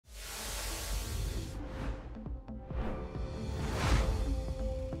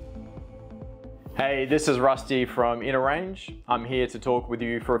Hey, this is Rusty from InnerRange. I'm here to talk with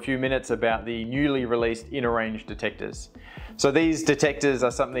you for a few minutes about the newly released InnerRange detectors. So these detectors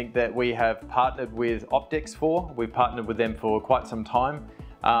are something that we have partnered with Optex for. We've partnered with them for quite some time.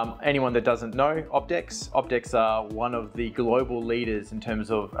 Anyone that doesn't know Optex are one of the global leaders in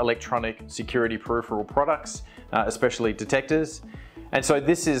terms of electronic security peripheral products, especially detectors. And so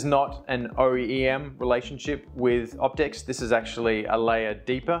this is not an OEM relationship with Optex. This is actually a layer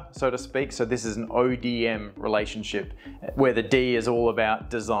deeper, so to speak. So this is an ODM relationship where the D is all about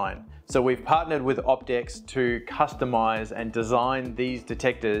design. So we've partnered with Optex to customize and design these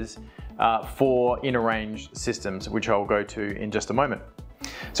detectors for InnerRange systems, which I'll go to in just a moment.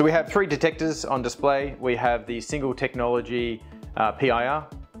 So we have three detectors on display. We have the single technology PIR,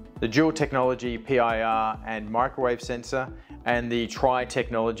 the dual technology PIR and microwave sensor, and the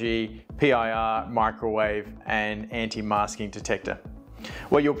tri-technology PIR, microwave and anti-masking detector.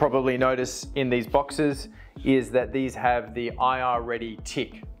 What you'll probably notice in these boxes is that these have the IR ready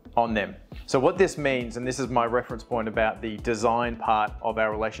tick on them. So what this means, and this is my reference point about the design part of our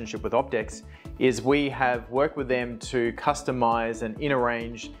relationship with Optex, is we have worked with them to customize an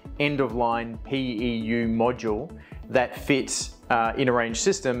InnerRange end-of-line PEU module that fits InnerRange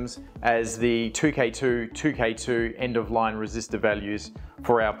systems as the 2K2, 2K2 end-of-line resistor values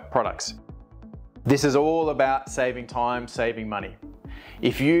for our products. This is all about saving time, saving money.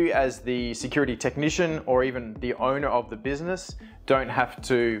 If you as the security technician or even the owner of the business don't have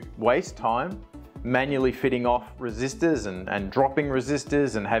to waste time manually fitting off resistors and dropping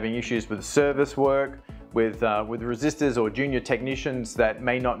resistors and having issues with service work, with resistors or junior technicians that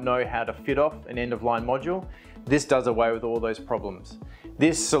may not know how to fit off an end-of-line module, this does away with all those problems.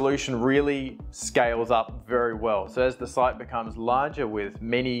 This solution really scales up very well. So as the site becomes larger with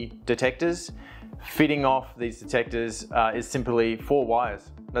many detectors, fitting off these detectors is simply 4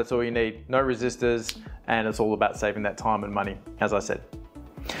 wires. That's all you need, no resistors, and it's all about saving that time and money, as I said.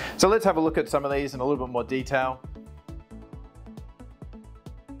 So let's have a look at some of these in a little bit more detail.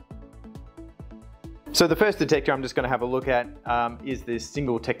 So the first detector I'm just going to have a look at is this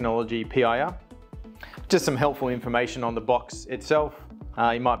single technology PIR. Just some helpful information on the box itself.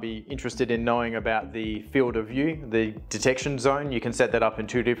 You might be interested in knowing about the field of view, the detection zone. You can set that up in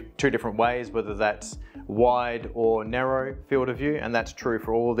two different ways, whether that's wide or narrow field of view, and that's true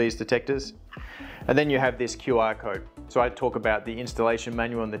for all of these detectors. And then you have this QR code. So I talk about the installation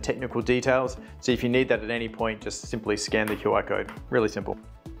manual and the technical details. So if you need that at any point, just simply scan the QR code. Really simple.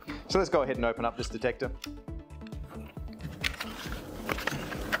 So let's go ahead and open up this detector.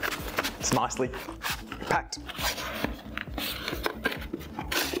 It's nicely packed.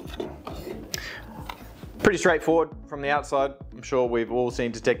 Pretty straightforward from the outside. I'm sure we've all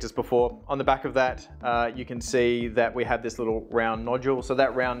seen detectors before. On the back of that, you can see that we have this little round nodule. So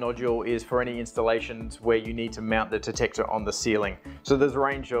that round nodule is for any installations where you need to mount the detector on the ceiling. So there's a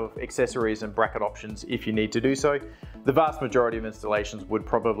range of accessories and bracket options if you need to do so. The vast majority of installations would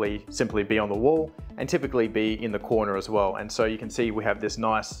probably simply be on the wall and typically be in the corner as well. And so you can see we have this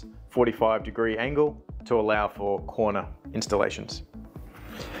nice 45-degree angle to allow for corner installations.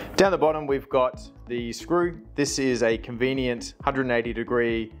 Down the bottom, we've got the screw. This is a convenient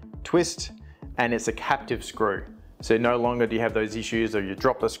 180-degree twist, and it's a captive screw. So no longer do you have those issues of you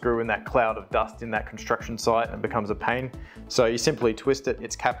drop the screw in that cloud of dust in that construction site and it becomes a pain. So you simply twist it,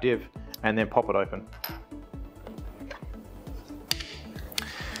 it's captive, and then pop it open.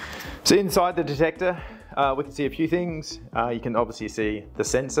 So inside the detector, we can see a few things. You can obviously see the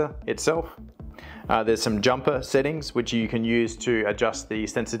sensor itself. There's some jumper settings which you can use to adjust the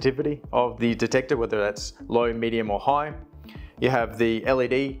sensitivity of the detector, whether that's low, medium or high. You have the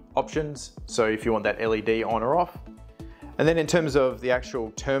LED options, so if you want that LED on or off. And then in terms of the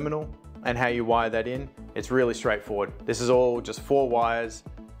actual terminal and how you wire that in, it's really straightforward. This is all just 4 wires,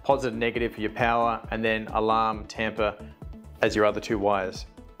 positive, negative for your power, and then alarm, tamper as your other 2 wires.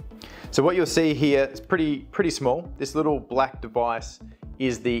 So what you'll see here is pretty small. This little black device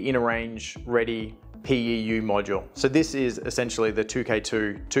is the InnerRange ready PEU module. So this is essentially the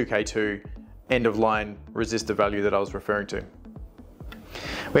 2K2, 2K2 end-of-line resistor value that I was referring to.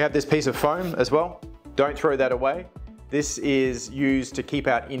 We have this piece of foam as well. Don't throw that away. This is used to keep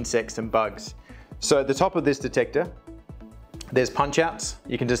out insects and bugs. So at the top of this detector, there's punch outs.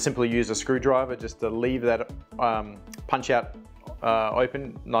 You can just simply use a screwdriver just to leave that punch out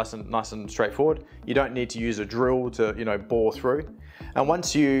open, nice and straightforward. You don't need to use a drill to bore through. And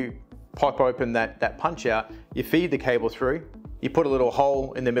once you pop open that punch out, you feed the cable through, you put a little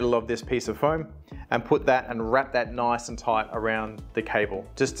hole in the middle of this piece of foam and put that and wrap that nice and tight around the cable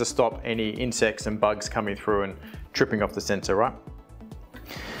just to stop any insects and bugs coming through and tripping off the sensor, right?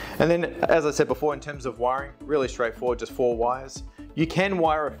 And then, as I said before, in terms of wiring, really straightforward, just 4 wires. You can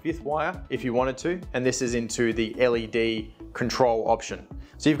wire a 5th wire if you wanted to, and this is into the LED control option.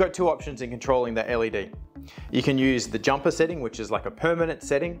 So you've got 2 options in controlling the LED. You can use the jumper setting, which is like a permanent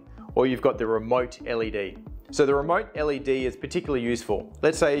setting, or you've got the remote LED. So the remote LED is particularly useful.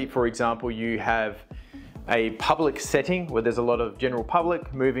 Let's say, for example, you have a public setting where there's a lot of general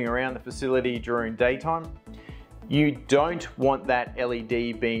public moving around the facility during daytime. You don't want that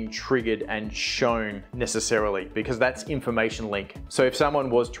LED being triggered and shown necessarily, because that's information link. So if someone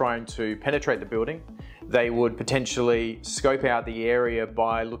was trying to penetrate the building, they would potentially scope out the area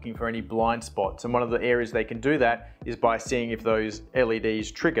by looking for any blind spots. And one of the areas they can do that is by seeing if those LEDs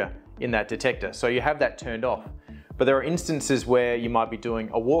trigger in that detector. So you have that turned off. But there are instances where you might be doing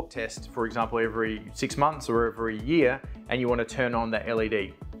a walk test, for example, every 6 months or every year, and you want to turn on that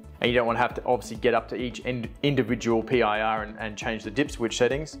LED. And you don't want to have to obviously get up to each individual PIR and change the dip switch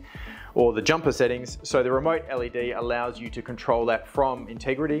settings or the jumper settings. So the remote LED allows you to control that from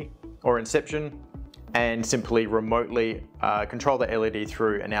integrity or inception and simply remotely control the LED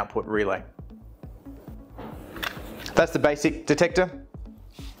through an output relay. That's the basic detector.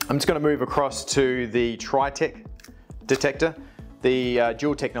 I'm just going to move across to the Tritech detector. The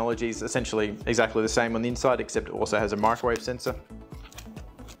dual technology is essentially exactly the same on the inside, except it also has a microwave sensor.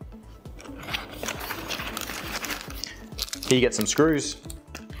 Here you get some screws.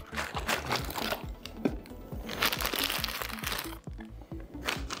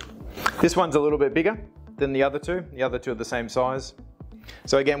 This one's a little bit bigger than the other two. The other two are the same size.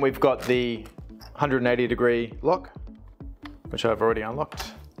 So again, we've got the 180-degree lock, which I've already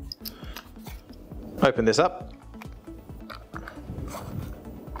unlocked. Open this up.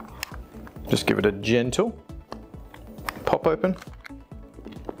 Just give it a gentle pop open.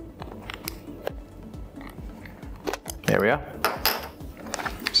 There we are.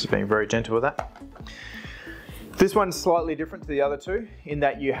 Just being very gentle with that. This one's slightly different to the other two in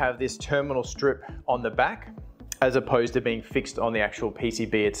that you have this terminal strip on the back as opposed to being fixed on the actual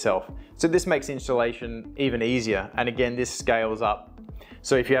PCB itself. So this makes installation even easier. And again, this scales up.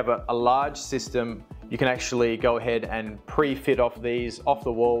 So if you have a large system, you can actually go ahead and pre-fit off these off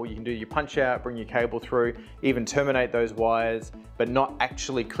the wall. You can do your punch out, bring your cable through, even terminate those wires, but not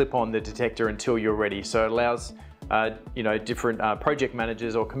actually clip on the detector until you're ready. So it allows different project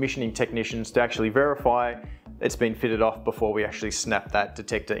managers or commissioning technicians to actually verify it's been fitted off before we actually snap that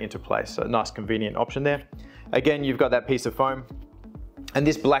detector into place. So a nice convenient option there. Again, you've got that piece of foam, and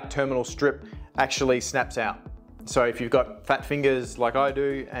this black terminal strip actually snaps out. So if you've got fat fingers like I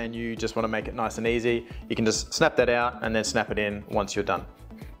do and you just want to make it nice and easy, you can just snap that out and then snap it in once you're done.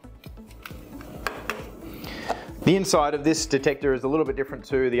 The inside of this detector is a little bit different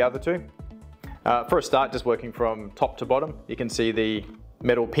to the other two. For a start, just working from top to bottom, you can see the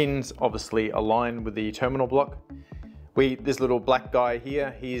metal pins obviously align with the terminal block. This little black guy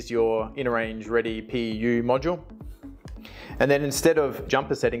here, here's your in-range ready PU module. And then instead of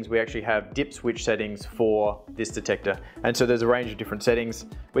jumper settings, we actually have dip switch settings for this detector. And so there's a range of different settings.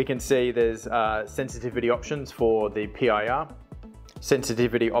 We can see there's sensitivity options for the PIR,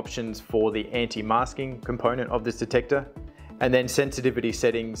 sensitivity options for the anti-masking component of this detector, and then sensitivity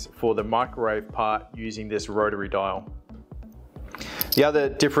settings for the microwave part using this rotary dial. The other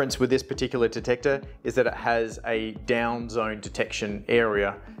difference with this particular detector is that it has a down zone detection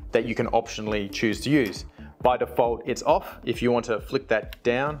area that you can optionally choose to use. By default, it's off. If you want to flick that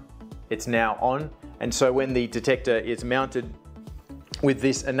down, it's now on. And so when the detector is mounted with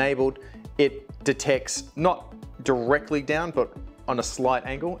this enabled, it detects not directly down, but on a slight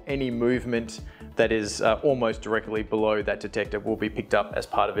angle. Any movement that is almost directly below that detector will be picked up as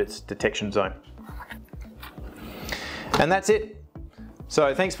part of its detection zone. And that's it.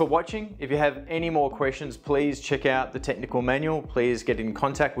 So thanks for watching. If you have any more questions, please check out the technical manual. Please get in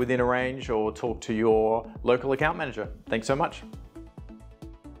contact with InterRange or talk to your local account manager. Thanks so much.